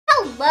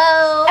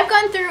Hello! I've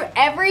gone through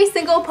every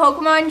single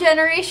Pokemon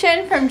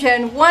generation from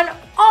Gen 1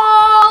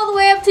 all the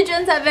way up to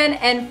Gen 7,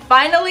 and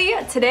finally,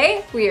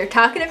 today, we are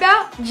talking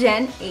about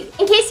Gen 8.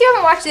 In case you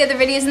haven't watched the other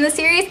videos in the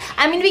series,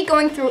 I'm going to be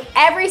going through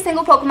every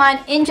single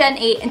Pokemon in Gen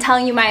 8 and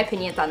telling you my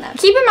opinions on them.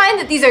 Keep in mind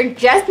that these are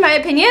just my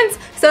opinions,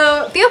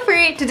 so feel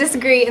free to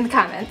disagree in the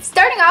comments.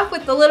 Starting off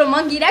with the little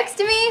monkey next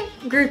to me,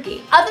 Grookey.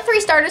 Of the three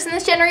starters in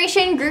this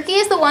generation,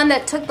 Grookey is the one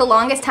that took the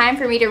longest time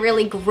for me to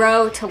really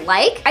grow to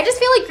like. I just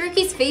feel like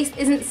Grookey's face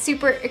isn't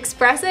super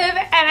expressive,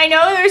 and I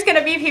know there's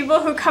gonna be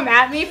people who come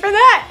at me for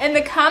that in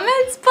the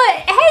comments, but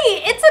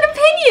hey, it's an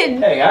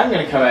opinion. Hey, I'm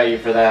gonna come at you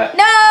for that.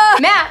 No!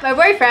 Matt, my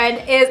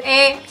boyfriend, is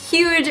a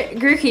huge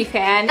Grookey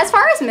fan. As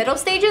far as middle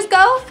stages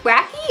go,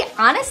 Thwackey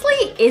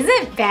honestly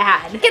isn't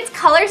bad. Its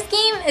color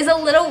scheme is a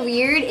little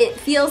weird. It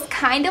feels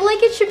kind of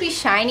like it should be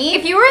shiny.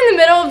 If you were in the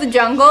middle of the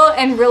jungle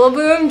and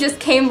Rillaboom just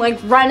came like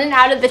running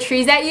out of the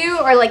trees at you,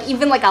 or like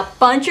even like a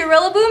bunch of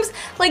Rillabooms,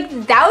 like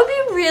that would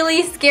be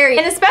really scary.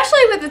 And especially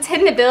with its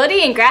hidden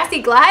ability and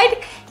Grassy Glide,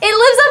 it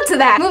lives up to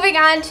that. Moving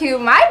on to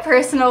my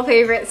personal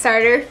favorite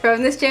starter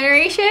from this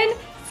generation,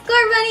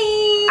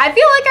 Scorbunny. I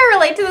feel like I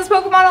relate to this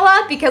Pokemon a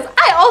lot because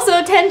I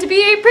also tend to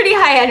be a pretty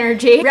high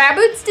energy.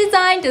 Raboot's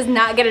design does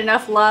not get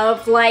enough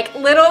love, like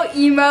little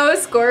emo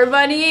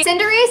Scorbunny.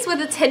 Cinderace with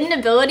its hidden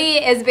ability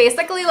is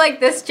basically like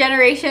this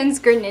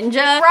generation's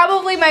Greninja.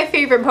 Probably my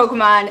favorite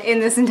Pokemon in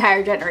this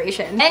entire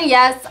generation. And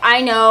yes,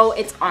 I know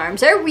its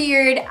arms are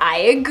weird, I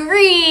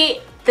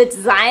agree. The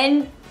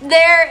design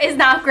there is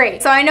not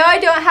great. So I know I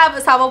don't have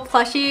a Sobble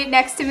plushie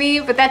next to me,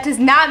 but that does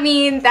not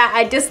mean that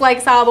I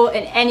dislike Sobble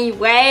in any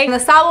way. And the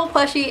Sobble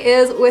plushie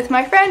is with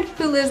my friend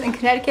who lives in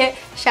Connecticut.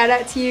 Shout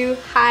out to you.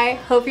 Hi,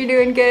 hope you're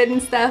doing good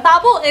and stuff.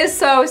 Sobble is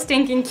so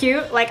stinking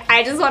cute. Like,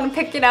 I just want to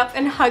pick it up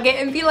and hug it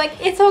and be like,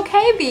 it's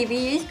okay,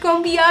 baby. It's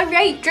gonna be all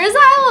right.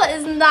 Drizzile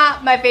is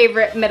not my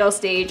favorite middle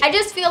stage. I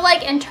just feel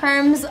like in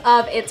terms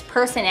of its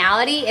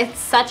personality, it's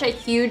such a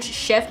huge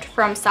shift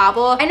from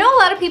Sobble. I know a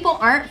lot of people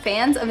aren't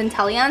fans of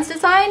Inteleon's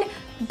design,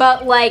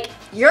 but like,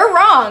 you're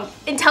wrong.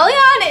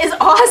 Inteleon is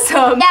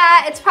awesome.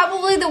 Yeah, it's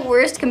probably the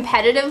worst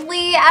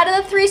competitively out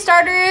of the three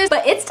starters,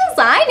 but its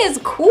design is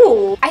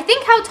cool. I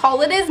think how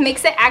tall it is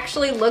makes it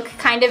actually look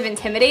kind of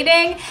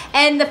intimidating,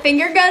 and the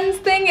finger guns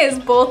thing is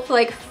both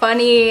like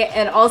funny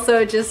and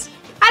also just,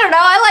 I don't know,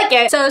 I like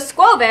it. So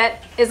Squovit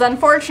is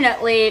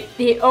unfortunately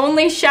the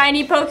only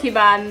shiny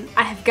Pokemon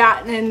I have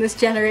gotten in this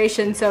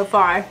generation so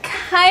far.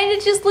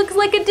 Kinda just looks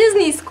like a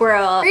Disney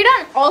squirrel.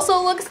 Freedon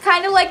also looks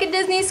kind of like a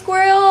Disney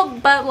squirrel,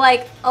 but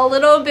like a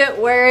little bit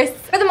worse.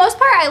 For the most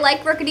part, I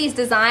like Rookedy's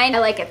design. I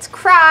like its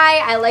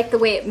cry, I like the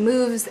way it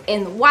moves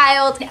in the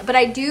wild, but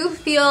I do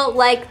feel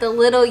like the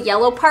little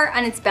yellow part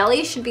on its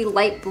belly should be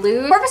light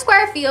blue.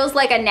 Corvisquire feels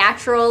like a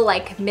natural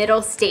like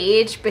middle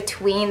stage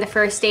between the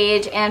first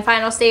stage and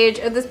final stage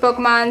of this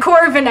Pokemon.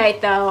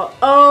 Corviknight though,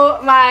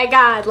 oh my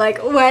god,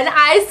 like when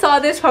I saw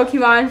this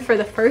Pokemon for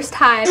the first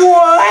time,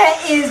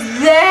 what is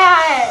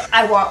that?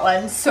 I want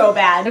one so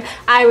bad.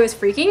 I was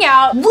freaking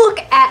out. Look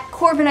at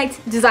Corviknight's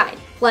design.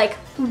 Like,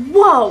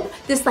 whoa,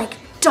 this like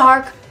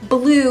dark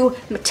blue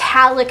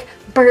metallic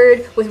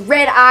bird with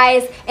red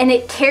eyes, and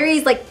it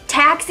carries like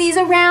taxis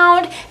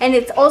around, and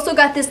it's also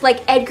got this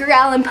like Edgar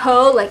Allan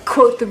Poe, like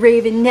quote the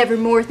raven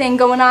nevermore thing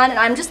going on, and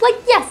I'm just like,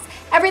 yes,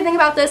 everything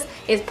about this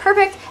is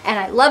perfect and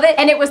I love it.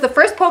 And it was the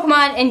first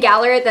Pokemon in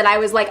Galar that I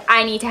was like,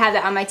 I need to have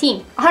that on my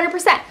team.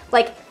 100%.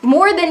 Like,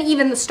 more than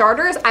even the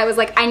starters, I was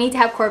like, I need to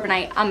have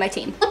Corviknight on my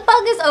team.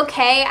 Lipbug is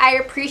okay. I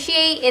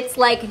appreciate its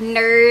like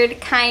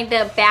nerd kind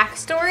of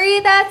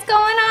backstory that's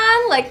going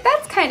on. Like,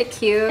 that's kind of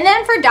cute. And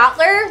then for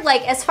Dottler,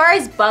 like as far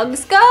as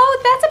bugs go,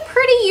 that's a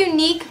pretty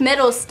unique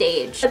middle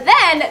stage. But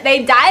then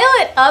they dial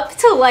it up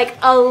to like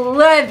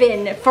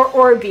 11 for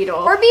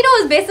Orbeetle.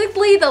 Orbeetle is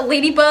basically the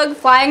ladybug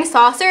flying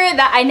saucer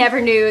that I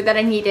never knew that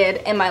I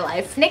needed in my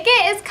life.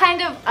 Nickit is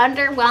kind of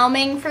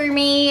underwhelming for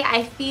me.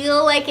 I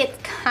feel like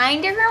it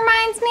kind of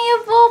reminds me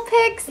of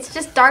Vulpix. It's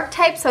just dark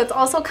type, so it's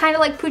also kind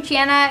of like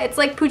Poochyena. It's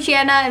like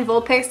Poochyena and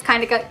Vulpix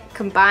kind of got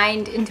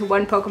combined into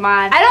one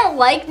Pokemon. I don't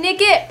like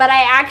Nickit, but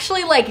I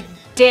actually like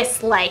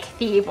dislike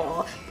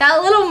Feeble.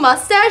 That little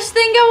mustache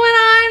thing going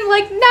on,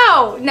 like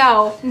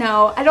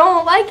no, I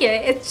don't like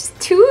it. It's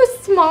just too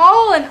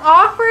small and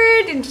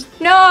awkward and just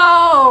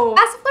no.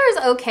 Gossifleur is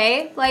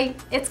okay, like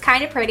it's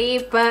kind of pretty,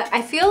 but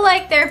I feel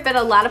like there have been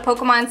a lot of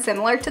Pokemon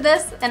similar to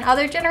this in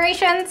other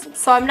generations,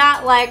 so I'm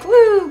not like,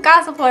 woo,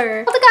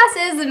 Gossifleur.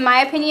 Eldegoss is, in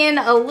my opinion,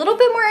 a little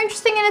bit more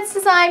interesting in its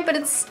design, but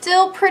it's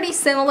still pretty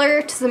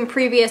similar to some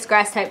previous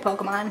grass type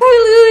Pokemon.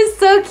 Wooloo is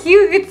so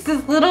cute. It's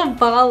this little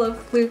ball of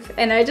floof,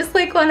 and I just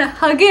like want to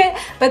hug it,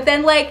 but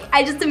then like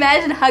I just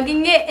imagine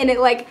hugging it and it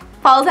like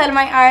falls out of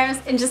my arms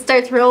and just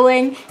starts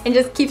rolling and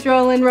just keeps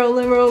rolling,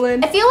 rolling,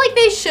 rolling. I feel like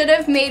they should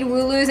have made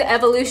Wooloo's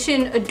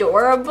evolution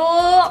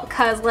adorable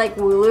because like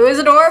Wooloo is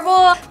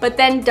adorable, but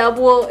then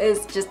Double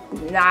is just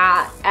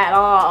not at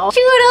all.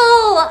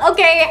 Choodle!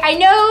 Okay, I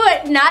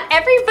know not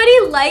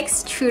everybody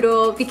likes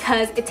Choodle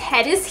because its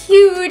head is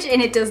huge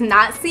and it does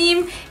not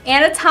seem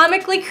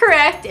anatomically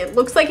correct. It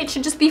looks like it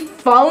should just be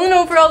falling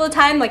over all the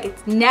time, like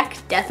its neck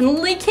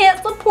definitely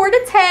can't support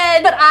its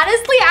head. But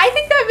honestly, I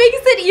think that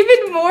makes it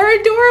even more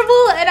adorable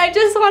and I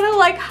just want to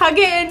like hug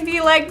it and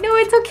be like, no,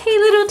 it's okay,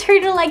 little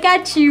turtle, I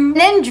got you. And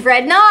then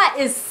Dreadnought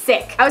is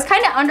sick. I was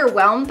kind of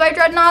underwhelmed by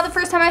Dreadnought the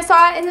first time I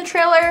saw it in the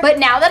trailer, but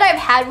now that I've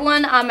had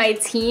one on my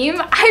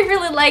team, I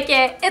really like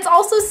it. It's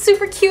also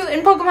super cute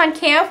in Pokemon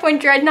Camp when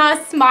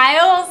Dreadnought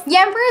smiles.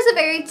 Yamper is a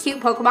very cute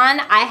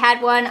Pokemon. I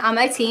had one on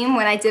my team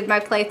when I did my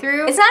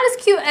playthrough. It's not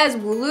as cute as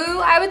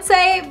Wooloo, I would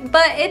say,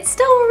 but it's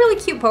still a really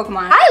cute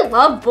Pokemon. I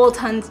love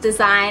Boltun's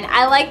design.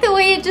 I like the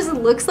way it just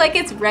looks like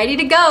it's ready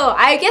to go.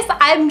 I guess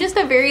I'm just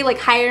a very like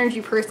high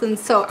energy person,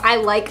 so I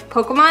like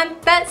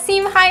Pokemon that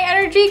seem high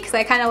energy because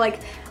I kind of like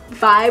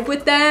vibe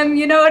with them,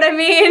 you know what I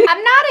mean?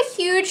 I'm not a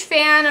huge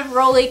fan of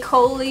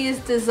Roly-Coly's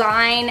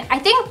design. I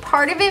think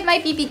part of it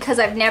might be because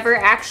I've never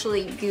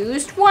actually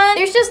used one.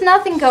 There's just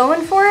nothing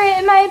going for it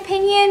in my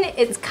opinion.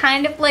 It's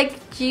kind of like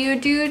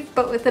Geodude,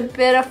 but with a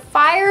bit of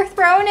fire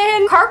thrown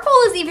in. Carkol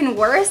is even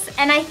worse,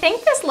 and I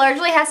think this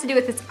largely has to do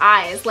with its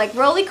eyes. Like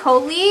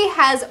Roly-Coly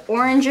has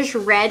orangish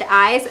red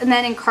eyes, and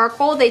then in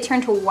Carkol they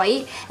turn to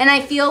white, and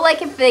I feel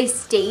like if they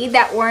stayed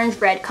that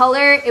orange-red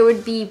color, it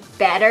would be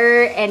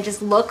better and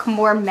just look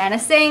more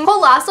menacing.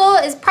 Coalossal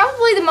is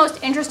probably the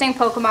most interesting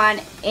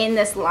Pokemon in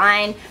this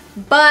line,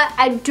 but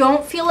I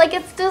don't feel like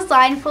its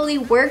design fully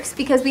works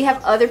because we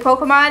have other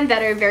Pokemon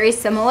that are very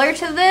similar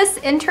to this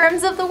in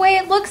terms of the way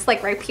it looks,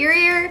 like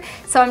Rhyperior.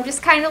 So I'm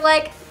just kind of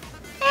like,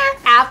 eh.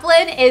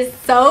 Applin is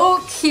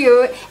so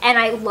cute, and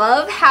I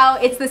love how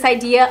it's this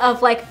idea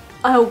of like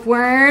a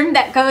worm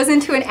that goes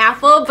into an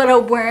apple, but a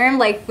worm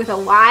like with a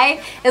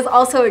Y is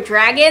also a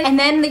dragon. And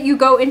then you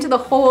go into the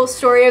whole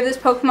story of this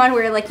Pokemon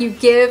where like you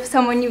give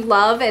someone you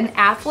love an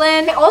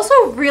Applin. I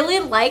also really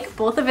like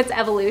both of its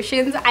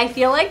evolutions. I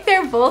feel like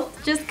they're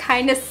both just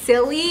kind of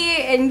silly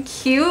and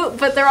cute,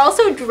 but they're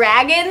also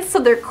dragons, so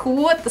they're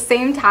cool at the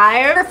same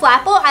time. For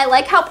Flapple, I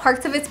like how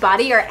parts of its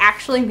body are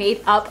actually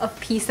made up of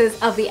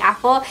pieces of the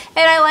apple, and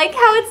I like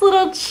how its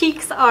little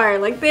cheeks are.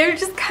 Like they're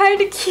just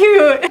kind of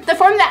cute. The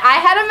form that I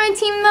had on my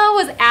team though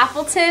was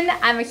Appleton.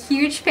 I'm a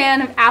huge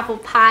fan of apple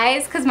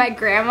pies because my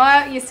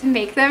grandma used to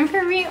make them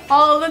for me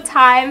all the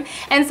time,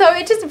 and so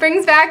it just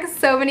brings back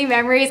so many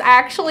memories. I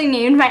actually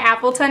named my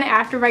Appleton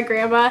after my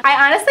grandma.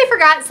 I honestly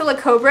forgot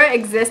Silicobra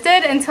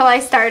existed until I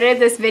started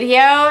this video,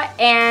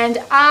 and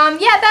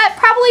yeah, that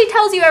probably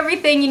tells you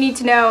everything you need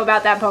to know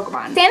about that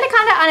Pokemon.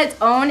 Sandaconda on its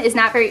own is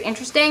not very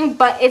interesting,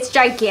 but its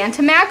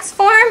Gigantamax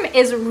form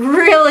is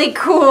really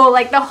cool.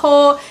 Like the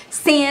whole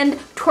sand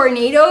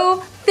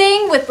tornado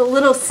thing with the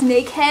little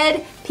snake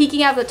head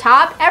peeking out the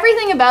top.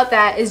 Everything about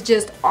that is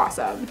just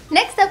awesome.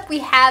 Next up we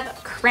have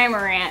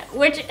Cramorant,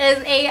 which is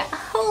a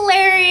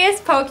hilarious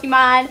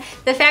Pokemon.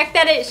 The fact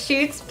that it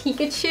shoots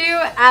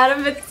Pikachu out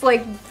of its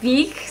like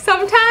beak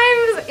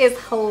sometimes is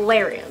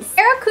hilarious.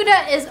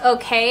 Barracuda is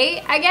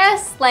okay, I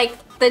guess. Like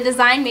the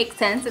design makes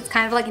sense. It's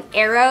kind of like an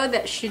arrow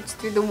that shoots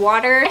through the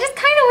water. I just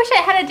kind of wish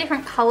it had a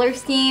different color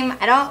scheme.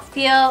 I don't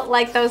feel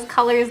like those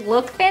colors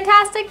look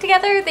fantastic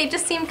together. They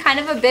just seem kind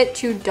of a bit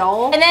too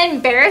dull. And then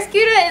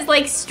Barracuda is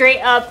like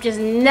straight up just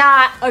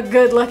not a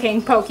good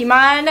looking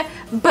Pokemon,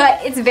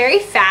 but it's very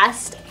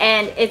fast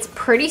and it's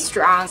pretty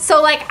strong.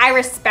 So like I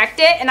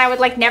respect it, and I would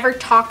like never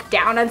talk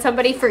down on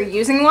somebody for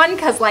using one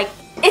because like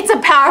it's a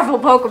powerful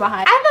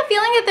Pokemon. I have a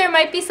feeling that there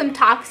might be some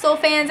Toxel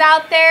fans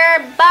out there,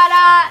 but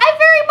I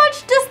very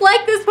much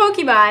dislike this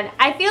Pokemon.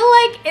 I feel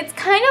like it's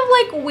kind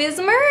of like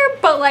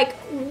Whismur, but like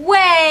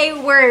way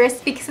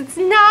worse because it's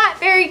not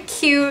very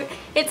cute.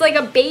 It's like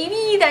a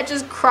baby that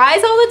just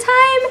cries all the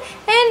time,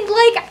 and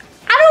like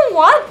I don't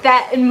want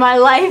that in my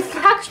life.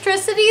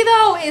 Toxtricity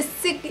though is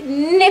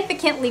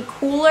significantly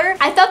cooler.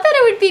 I thought that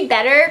it would be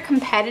better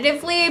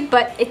competitively,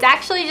 but it's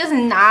actually just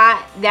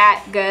not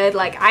that good.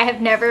 Like I have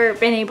never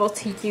been able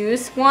to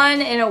use one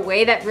in a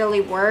way that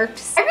really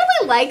works. I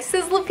really like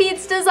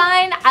Sizzlipede's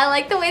design. I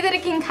like the way that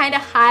it can kind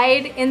of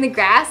hide in the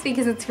grass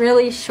because it's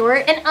really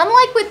short. And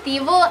unlike with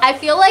Thievul, I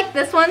feel like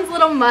this one's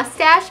little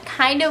mustache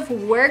kind of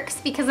works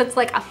because it's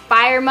like a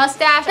fire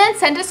mustache. And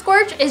then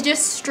Centiskorch is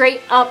just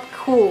straight up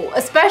cool,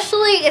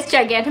 especially its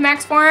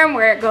Gigantamax form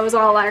where it goes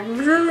all like,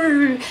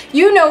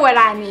 you know what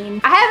I mean.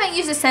 I haven't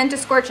used a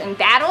Centiskorch in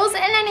battles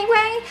in any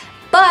way,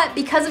 but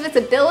because of its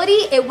ability,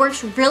 it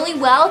works really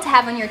well to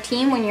have on your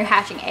team when you're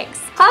hatching eggs.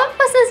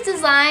 Clobbopus's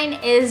design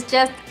is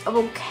just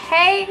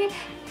okay.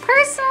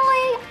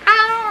 Personally,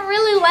 I don't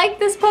really like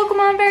this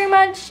Pokemon very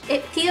much.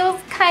 It feels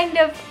kind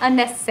of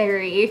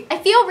unnecessary. I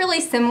feel really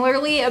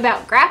similarly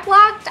about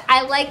Grapploct.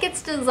 I like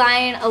its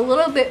design a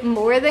little bit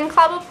more than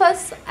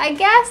Clobbopus, I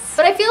guess.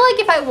 But I feel like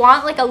if I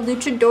want like a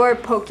luchador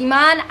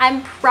Pokemon,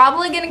 I'm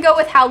probably gonna go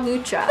with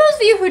Hawlucha. For those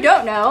of you who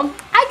don't know,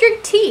 I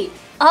drink tea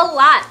a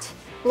lot.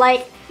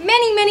 Like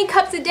many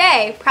cups a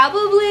day,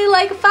 probably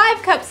like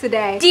 5 cups a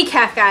day.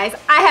 Decaf, guys.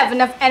 I have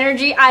enough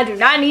energy. I do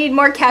not need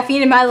more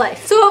caffeine in my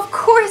life. So of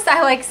course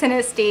I like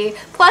Sinistea.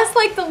 Plus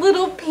like the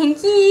little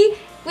pinky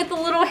with the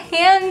little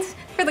hands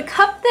for the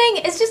cup thing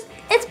is just,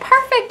 it's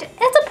perfect.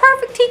 It's a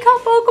perfect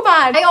teacup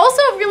Pokemon. I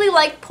also really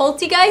like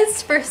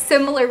Poltegeist for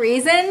similar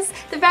reasons.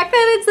 The fact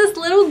that it's this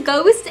little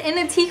ghost in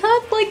a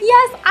teacup, like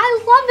yes, I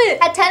love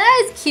it.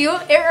 Atena is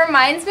cute. It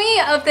reminds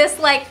me of this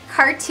like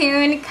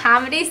cartoon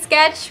comedy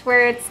sketch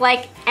where it's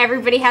like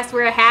everybody has to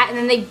wear a hat and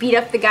then they beat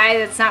up the guy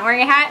that's not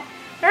wearing a hat.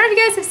 I don't know if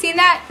you guys have seen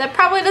that. That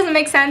probably doesn't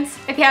make sense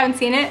if you haven't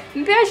seen it.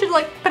 Maybe I should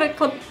like put a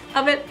clip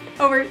of it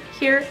over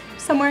here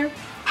somewhere.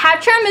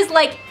 Hatcham is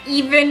like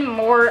even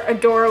more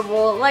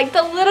adorable. Like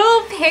the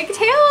little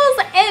pigtails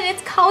and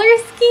its color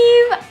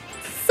scheme,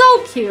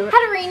 so cute.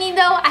 Hatterene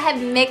though, I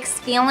have mixed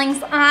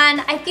feelings on.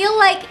 I feel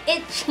like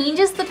it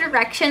changes the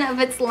direction of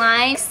its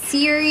line.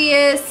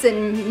 Serious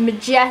and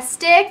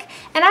majestic.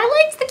 And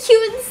I liked the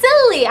cute and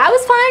silly. I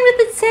was fine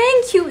with it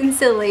saying cute and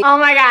silly. Oh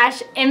my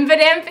gosh,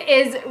 Impidimp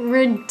is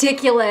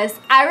ridiculous.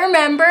 I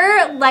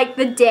remember like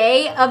the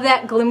day of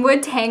that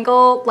Glimwood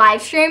Tangle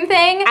live stream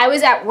thing, I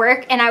was at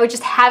work and I would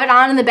just have it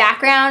on in the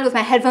background with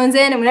my headphones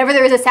in, and whenever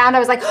there was a sound I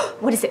was like, oh,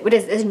 what is it? What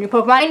is this? A new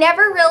Pokemon? I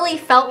never really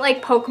felt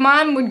like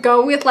Pokemon would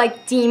go with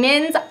like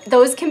demons.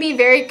 Those can be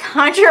very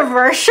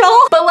controversial,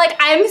 but like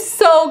I'm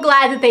so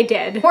glad that they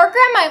did.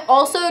 Morgrem I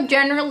also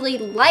generally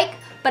like,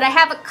 but I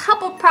have a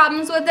couple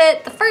problems with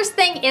it. The first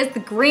thing is the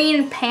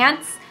green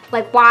pants.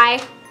 Like why?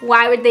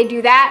 Why would they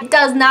do that? It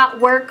does not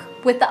work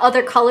with the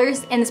other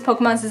colors in this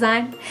Pokemon's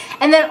design.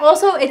 And then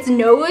also its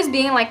nose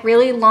being like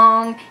really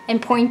long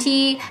and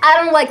pointy. I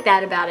don't like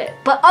that about it.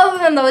 But other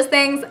than those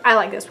things, I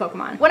like this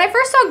Pokemon. When I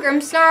first saw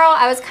Grimmsnarl,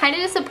 I was kind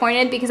of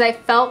disappointed because I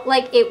felt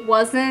like it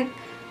wasn't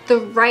the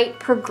right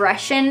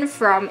progression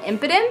from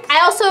Impidimp.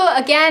 I also,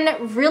 again,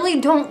 really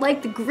don't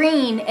like the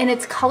green in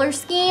its color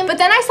scheme, but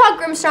then I saw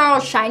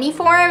Grimmsnarl's shiny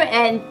form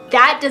and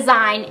that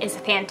design is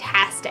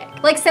fantastic.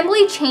 Like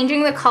simply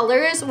changing the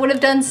colors would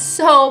have done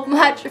so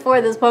much for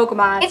this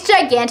Pokemon. Its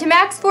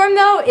Gigantamax form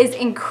though is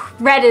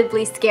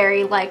incredibly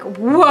scary. Like,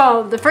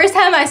 whoa, the first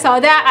time I saw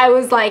that, I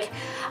was like,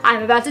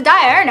 I'm about to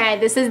die, aren't I?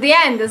 This is the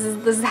end. This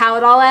is how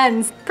it all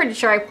ends. Pretty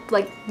sure I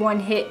like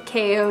one hit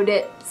KO'd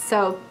it,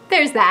 so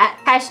there's that.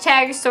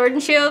 Hashtag Sword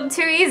and Shield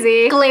too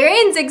easy.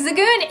 Galarian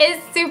Zigzagoon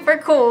is super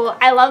cool.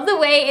 I love the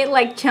way it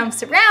like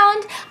jumps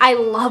around. I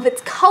love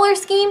its color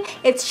scheme.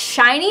 Its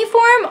shiny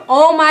form,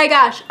 oh my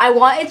gosh. I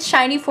want its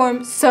shiny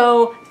form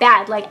so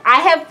bad. Like I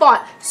have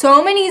fought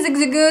so many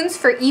Zigzagoons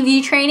for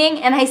EV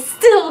training and I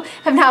still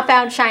have not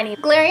found shiny.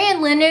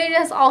 Galarian Lineage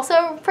is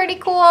also pretty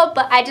cool,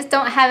 but I just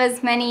don't have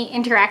as many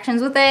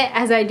interactions with it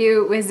as I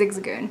do with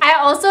Zigzagoon. I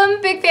also am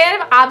a big fan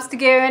of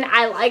Obstagoon.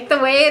 I like the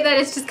way that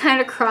it's just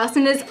kind of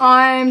crossing its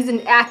arms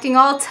and acting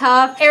all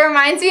tough. It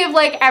reminds me of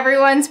like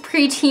everyone's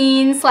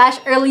preteen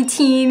 / early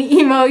teen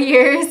emo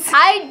years.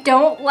 I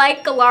don't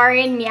like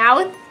Galarian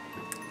Meowth.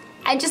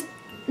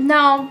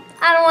 No,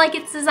 I don't like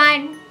its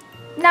design.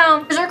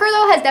 No. Berserker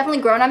though has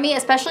definitely grown on me,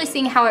 especially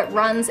seeing how it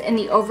runs in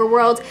the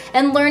overworld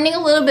and learning a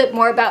little bit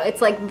more about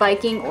its like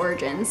Viking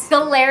origins.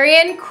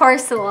 Galarian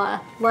Corsola,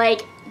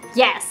 like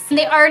yes.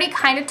 They already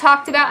kind of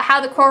talked about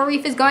how the coral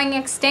reef is going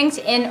extinct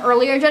in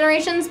earlier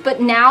generations, but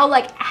now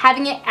like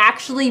having it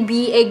actually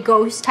be a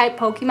ghost type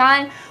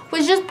Pokemon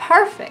was just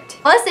perfect.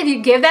 Plus if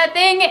you give that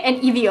thing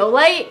an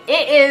Eviolite,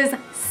 it is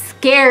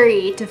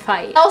scary to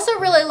fight. I also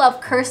really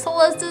love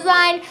Cursola's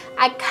design.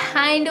 I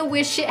kind of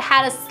wish it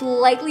had a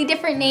slightly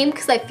different name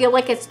because I feel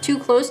like it's too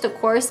close to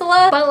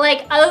Corsola. But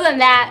like other than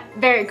that,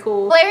 very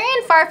cool.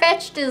 Galarian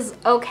Farfetch'd is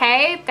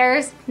okay.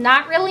 There's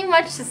not really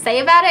much to say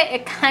about it.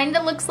 It kind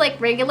of looks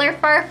like regular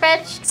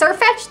Farfetch'd.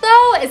 Surfetch'd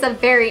though is a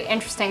very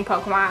interesting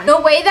Pokemon.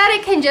 The way that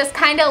it can just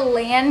kind of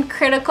land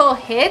critical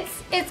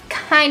hits, it's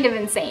kind of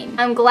insane.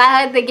 I'm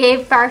glad they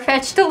gave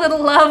Farfetch'd a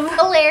little love.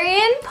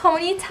 Galarian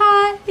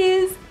Ponyta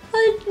is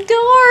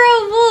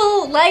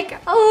adorable.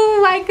 Like, oh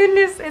my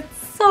goodness,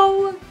 it's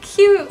so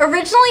cute.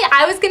 Originally,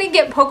 I was gonna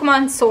get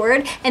Pokemon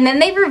Sword, and then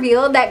they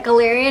revealed that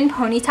Galarian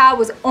Ponyta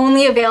was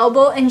only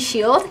available in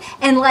Shield,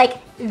 and like,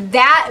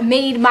 that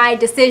made my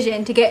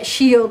decision to get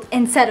Shield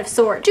instead of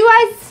Sword. Do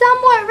I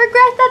somewhat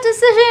regret that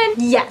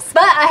decision? Yes,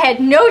 but I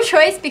had no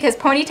choice because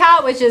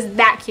Ponyta was just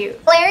that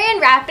cute.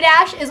 Galarian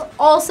Rapidash is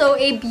also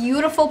a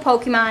beautiful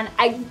Pokemon.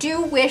 I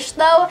do wish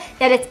though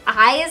that its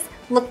eyes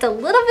looked a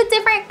little bit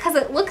different because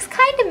it looks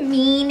kind of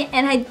mean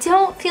and I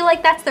don't feel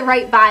like that's the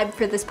right vibe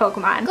for this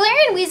Pokemon.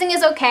 Galarian Weezing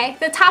is okay.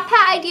 The top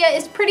hat idea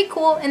is pretty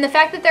cool and the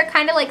fact that they're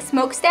kind of like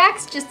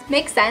smokestacks just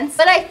makes sense.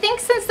 But I think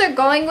since they're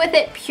going with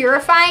it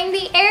purifying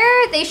the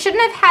air, they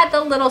shouldn't have had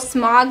the little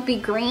smog be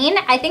green.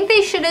 I think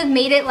they should have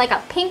made it like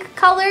a pink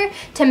color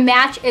to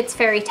match its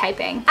fairy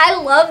typing. I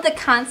love the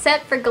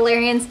concept for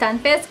Galarian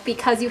Stunfisk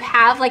because you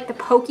have like the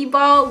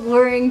Pokeball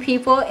luring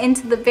people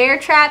into the bear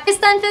trap. Is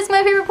Stunfisk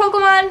my favorite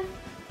Pokemon?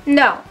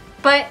 No.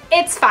 But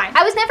it's fine.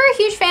 I was never a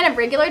huge fan of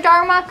regular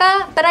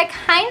Darumaka, but I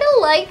kind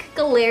of like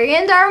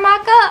Galarian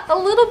Darumaka a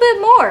little bit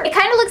more. It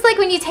kind of looks like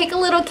when you take a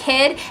little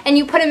kid and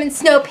you put him in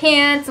snow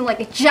pants and like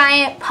a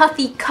giant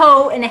puffy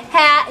coat and a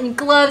hat and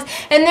gloves,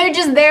 and they're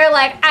just there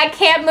like, I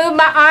can't move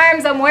my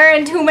arms, I'm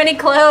wearing too many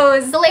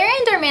clothes.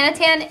 Galarian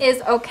Darmanitan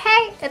is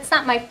okay. It's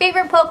not my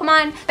favorite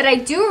Pokemon, but I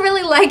do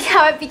really like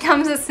how it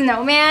becomes a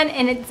snowman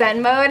in its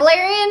Zen mode.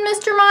 Galarian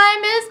Mr.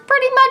 Mime is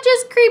pretty much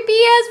as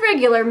creepy as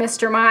regular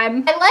Mr.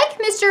 Mime. I like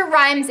Mr.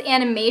 Rhyme's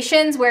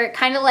animations where it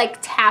kind of like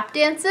tap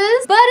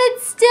dances, but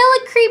it's still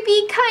a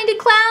creepy kind of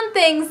clown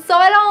thing, so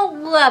I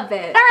don't love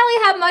it. I don't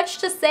really have much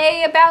to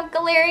say about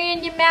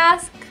Galarian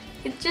Yamask.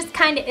 It just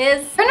kind of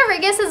is.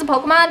 Ferniregus is a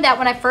Pokemon that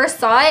when I first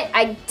saw it,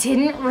 I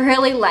didn't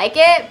really like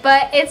it,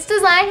 but its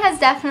design has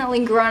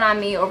definitely grown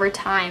on me over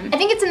time. I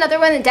think it's another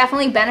one that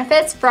definitely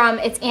benefits from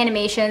its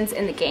animations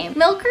in the game.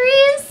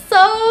 Milcery is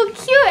so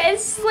cute.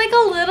 It's just like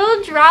a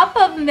little drop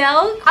of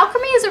milk.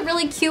 Alchemy is a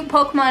really cute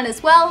Pokemon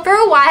as well. For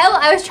a while,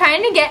 I was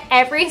trying to get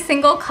every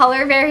single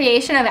color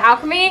variation of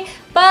Alchemy,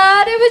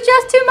 but it was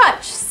just too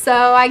much,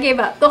 so I gave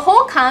up. The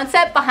whole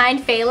concept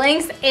behind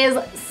Phalanx is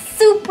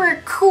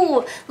super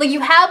cool. Like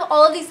you have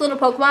all of these little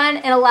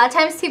Pokemon and a lot of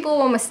times people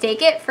will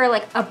mistake it for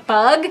like a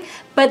bug,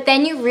 but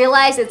then you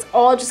realize it's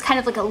all just kind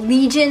of like a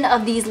legion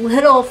of these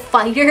little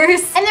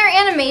fighters. And their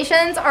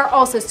animations are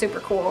also super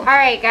cool. All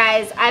right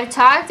guys, I've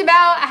talked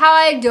about how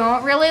I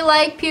don't really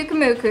like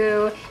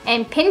Pyukumuku,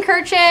 and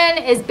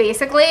Pincurchin is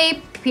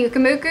basically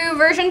Pyukumuku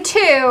version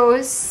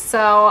 2,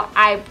 so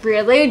I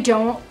really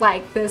don't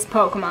like this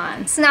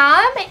Pokemon.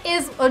 Snom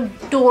is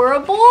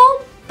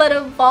adorable, but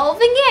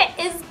evolving it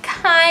is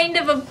kind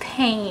of a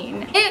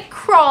pain. It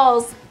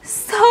crawls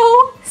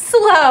so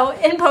slow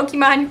in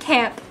Pokemon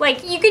Camp.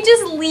 Like you could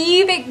just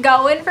leave it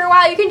going for a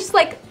while. You can just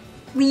like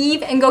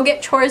leave and go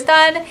get chores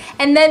done,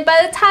 and then by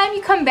the time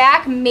you come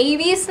back,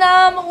 maybe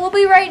Snom will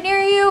be right near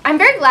you. I'm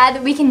very glad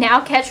that we can now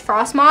catch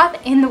Frostmoth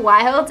in the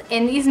wild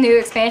in these new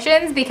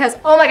expansions because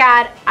oh my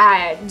god,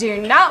 I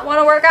do not want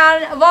to work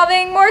on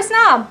evolving more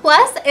Snom.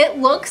 Plus it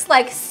looks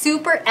like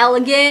super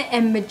elegant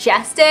and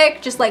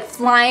majestic, just like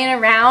flying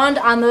around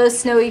on those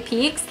snowy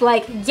peaks.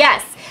 Like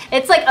yes,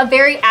 it's like a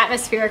very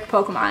atmospheric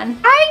Pokemon.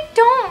 I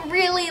don't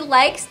really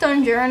like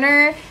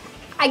Stonjourner.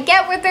 I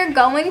get what they're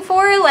going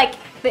for, like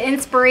the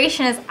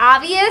inspiration is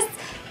obvious,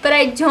 but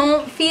I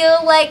don't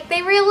feel like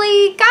they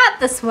really got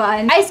this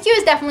one. Eiscue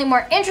is definitely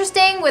more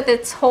interesting with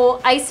its whole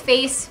ice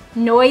face,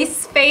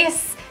 noise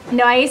face,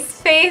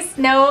 nice face,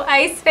 no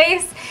ice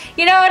face.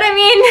 You know what I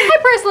mean? I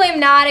personally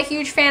am not a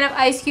huge fan of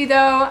Eiscue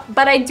though,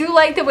 but I do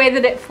like the way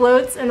that it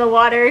floats in the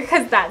water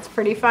because that's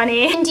pretty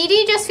funny. And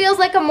Didi just feels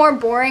like a more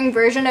boring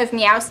version of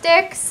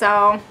Meowstic,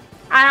 so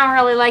I don't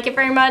really like it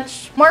very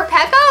much.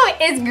 Morpeko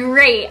is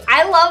great.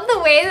 I love the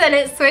way that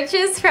it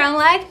switches from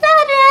like da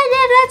da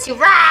da da to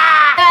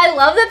rah. And I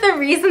love that the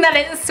reason that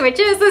it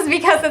switches is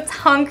because it's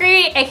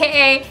hungry,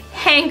 aka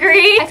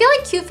hangry. I feel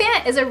like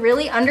Cufant is a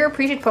really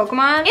underappreciated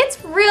Pokemon.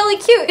 It's really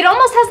cute. It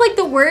almost has like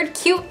the word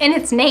cute in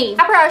its name.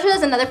 Paparaja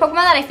is another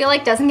Pokemon that I feel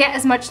like doesn't get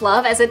as much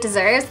love as it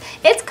deserves.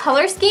 Its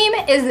color scheme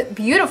is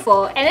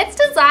beautiful and its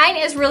design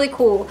is really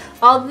cool.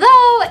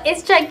 Although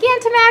its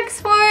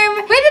Gigantamax form,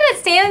 the way that it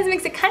stands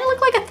makes it kind of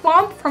look like a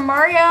Thwomp from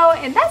Mario,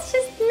 and that's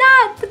just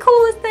not the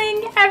coolest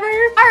thing ever.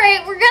 All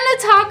right, we're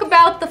gonna talk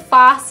about the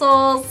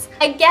fossils.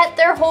 I get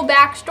their whole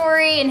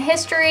backstory and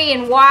history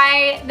and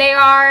why they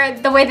are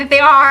the way that they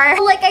are.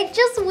 Like, I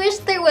just wish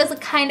there was a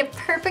kind of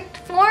perfect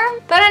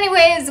form. But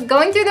anyways,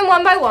 going through them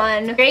one by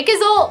one.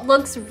 Dracozolt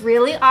looks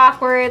really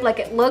awkward. Like,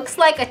 it looks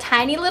like a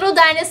tiny little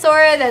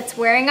dinosaur that's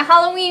wearing a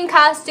Halloween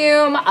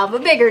costume of a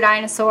bigger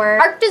dinosaur.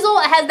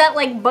 Arctozolt has that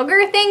like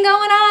booger thing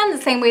going on,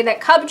 the same way that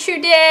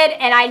Cubchoo did,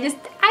 and I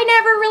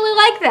never really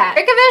liked that.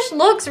 Arctovish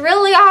looks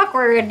really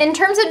awkward. In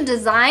terms of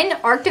design,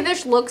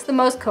 Arctovish looks the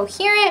most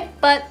coherent,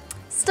 but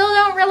still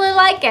don't really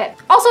like it.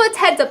 Also, its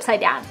head's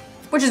upside down,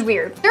 which is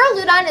weird.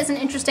 Duraludon is an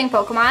interesting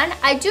Pokemon.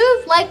 I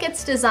do like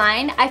its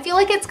design. I feel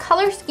like its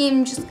color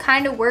scheme just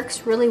kind of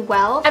works really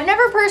well. I've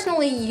never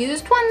personally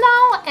used one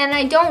though, and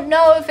I don't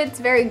know if it's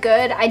very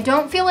good. I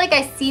don't feel like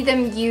I see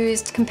them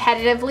used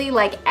competitively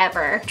like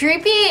ever.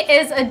 Dreepy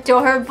is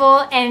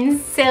adorable and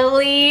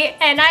silly,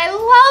 and I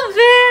love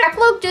it.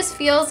 Arcloak just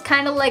feels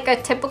kind of like a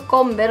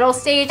typical middle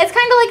stage. It's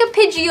kind of like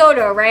a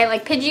Pidgeotto, right?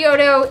 Like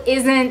Pidgeotto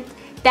isn't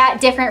that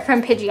different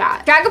from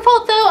Pidgeot.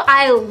 Dragapult though,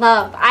 I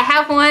love. I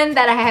have one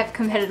that I have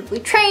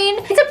competitively trained.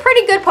 It's a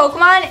pretty good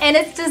Pokemon and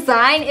its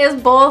design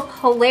is both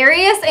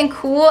hilarious and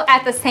cool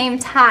at the same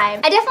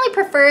time. I definitely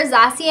prefer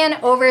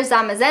Zacian over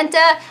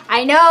Zamazenta.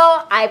 I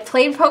know I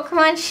played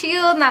Pokemon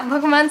Shield, not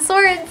Pokemon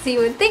Sword, so you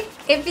would think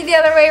it'd be the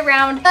other way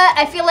around, but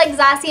I feel like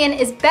Zacian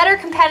is better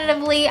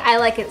competitively. I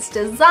like its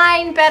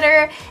design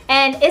better,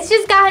 and it's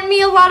just gotten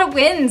me a lot of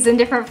wins in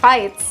different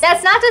fights.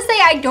 That's not to say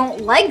I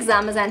don't like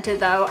Zamazenta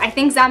though. I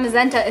think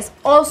Zamazenta is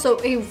also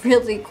a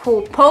really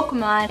cool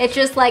Pokemon. It's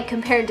just like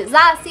compared to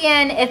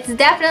Zacian, it's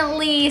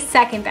definitely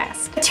second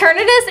best.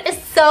 Eternatus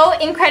is so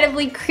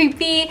incredibly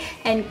creepy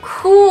and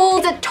cool.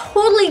 It's a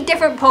totally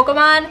different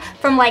Pokemon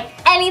from like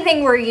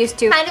anything we're used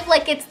to. Kind of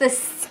like it's the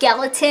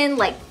skeleton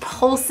like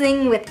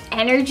pulsing with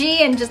energy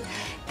and just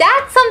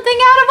that's something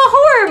out of a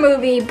horror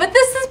movie, but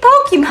this is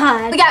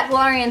Pokemon. We got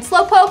Galarian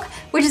Slowpoke,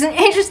 which is an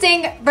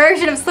interesting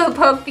version of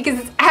Slowpoke because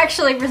it's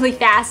actually really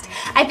fast.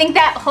 I think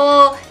that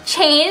whole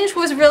change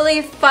was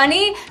really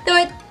funny, though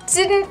it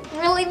didn't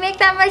really make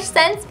that much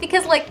sense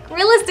because like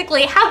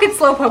realistically, how could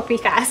Slowpoke be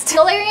fast?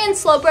 Galarian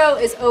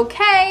Slowbro is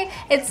okay.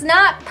 It's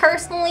not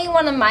personally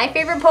one of my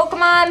favorite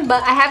Pokemon,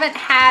 but I haven't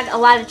had a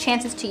lot of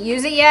chances to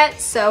use it yet,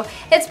 so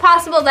it's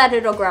possible that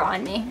it'll grow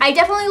on me. I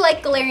definitely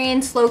like Galarian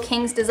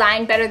Slowking's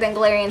design better than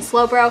Galarian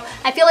Slowbro.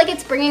 I feel like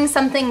it's bringing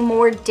something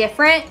more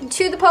different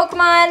to the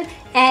Pokemon,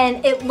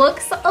 and it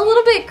looks a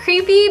little bit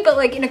creepy, but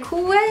like in a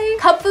cool way.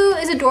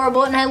 Kubfu is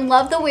adorable, and I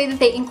love the way that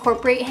they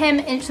incorporate him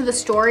into the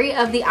story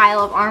of the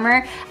Isle of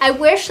Armor. I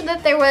wish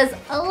that there was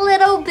a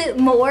little bit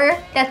more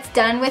that's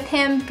done with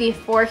him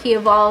before he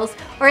evolves,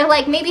 or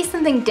like maybe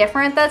something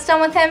different that's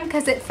done with him,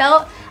 because it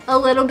felt a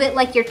little bit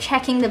like you're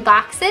checking the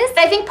boxes.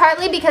 I think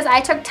partly because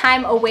I took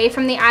time away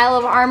from the Isle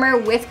of Armor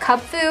with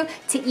Kubfu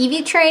to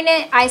Eevee train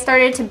it, I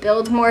started to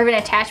build more of an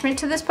attachment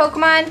to this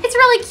Pokemon. It's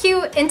really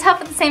cute and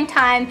tough at the same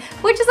time,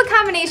 which is a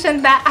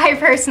combination that I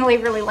personally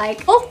really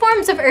like. Both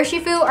forms of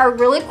Urshifu are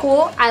really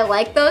cool. I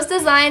like those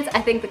designs.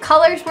 I think the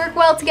colors work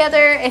well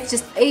together. It's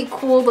just a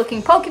cool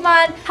looking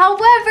Pokemon.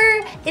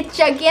 However, its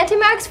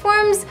Gigantamax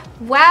forms,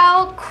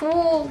 wow,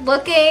 cool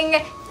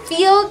looking,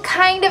 feel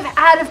kind of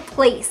out of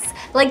place.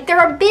 Like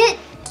they're a bit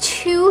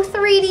too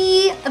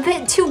 3D, a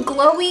bit too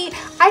glowy.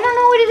 I don't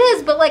know what it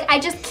is, but like I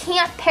just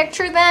can't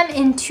picture them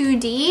in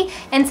 2D.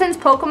 And since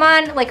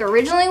Pokemon like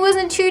originally was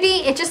in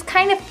 2D, it just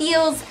kind of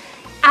feels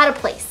out of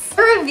place.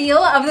 The reveal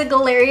of the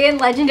Galarian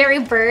legendary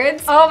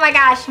birds, oh my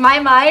gosh, my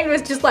mind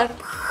was just like,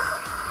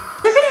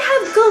 they're gonna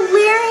have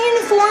Galarian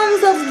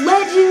forms of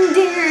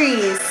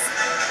legendaries.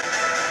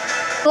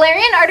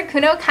 Galarian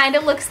Articuno kind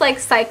of looks like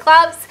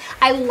Cyclops.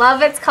 I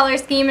love its color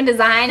scheme and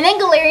design. And then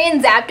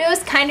Galarian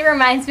Zapdos kind of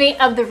reminds me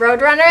of the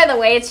Roadrunner, the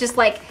way it's just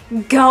like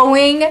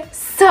going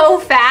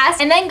so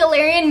fast. And then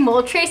Galarian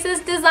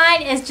Moltres'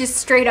 design is just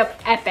straight up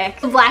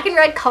epic. The black and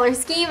red color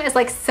scheme is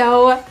like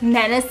so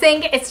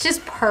menacing. It's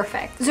just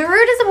perfect.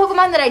 Zarude is a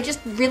Pokemon that I just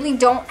really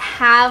don't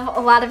have a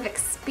lot of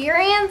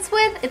experience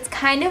with. It's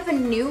kind of a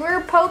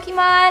newer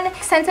Pokemon.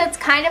 Since it's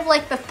kind of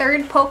like the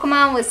third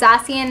Pokemon with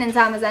Zacian and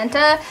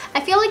Zamazenta, I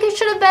feel like it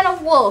should have been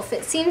a wolf.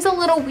 It seems a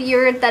little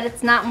weird that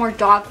it's not more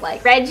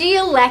dog-like.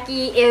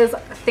 Regieleki is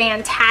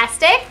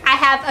fantastic. I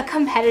have a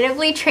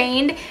competitively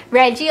trained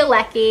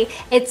Regieleki.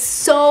 It's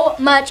so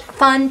much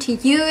fun to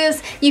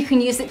use. You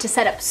can use it to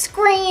set up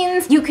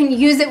screens. You can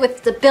use it with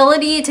its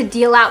ability to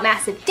deal out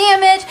massive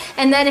damage.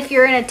 And then if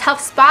you're in a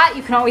tough spot,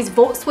 you can always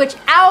Volt Switch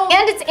out.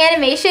 And its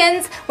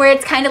animations where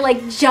it's kind of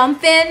like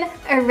jumping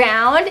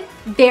around,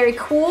 very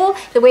cool.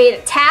 The way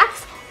it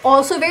attacks,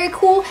 also very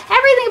cool.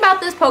 Everything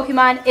about this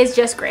Pokemon is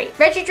just great.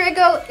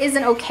 Regidrago is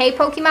an okay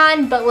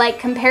Pokemon, but like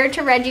compared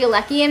to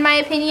Regieleki, in my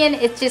opinion,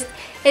 it's just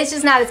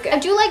not as good. I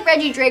do like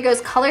Regidrago's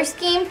color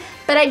scheme,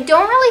 but I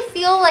don't really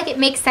feel like it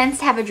makes sense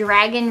to have a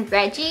Dragon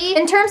Regi.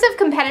 In terms of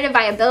competitive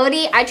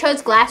viability, I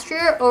chose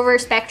Glastrier over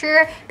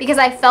Spectrier because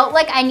I felt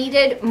like I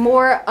needed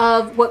more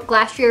of what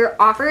Glastrier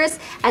offers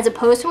as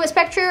opposed to what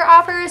Spectrier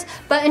offers.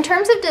 But in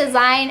terms of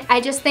design,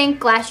 I just think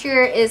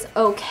Glastrier is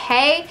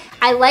okay.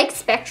 I like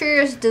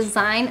Spectrier's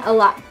design a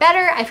lot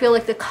better. I feel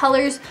like the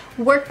colors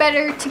work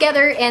better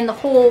together and the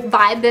whole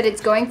vibe that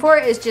it's going for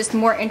is just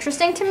more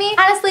interesting to me.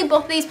 Honestly,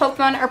 both of these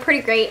Pokemon are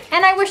pretty great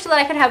and I wish that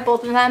I could have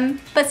both of them,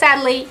 but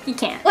sadly, you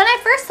can't. When I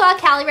first saw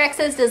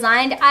Calyrex's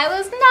design, I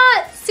was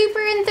not super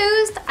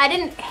enthused. I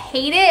didn't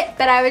hate it,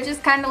 but I was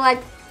just kind of like,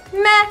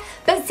 meh.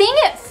 But seeing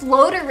it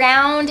float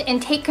around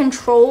and take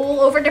control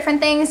over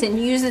different things and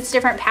use its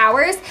different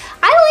powers,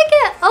 I like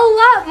it a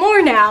lot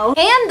more now.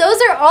 And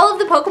those are all of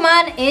the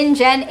Pokemon in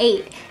Gen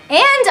 8.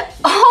 And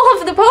all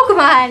of the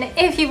Pokemon,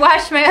 if you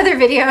watched my other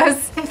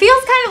videos. It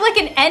feels kind of like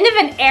an end of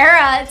an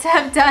era to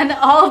have done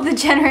all of the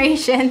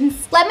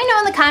generations. Let me know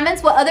in the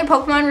comments what other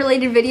Pokemon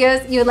related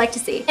videos you would like to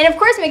see. And of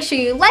course, make sure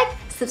you like,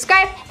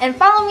 subscribe, and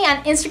follow me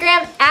on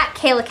Instagram at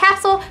Cayla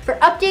Capsule for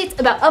updates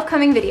about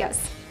upcoming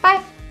videos.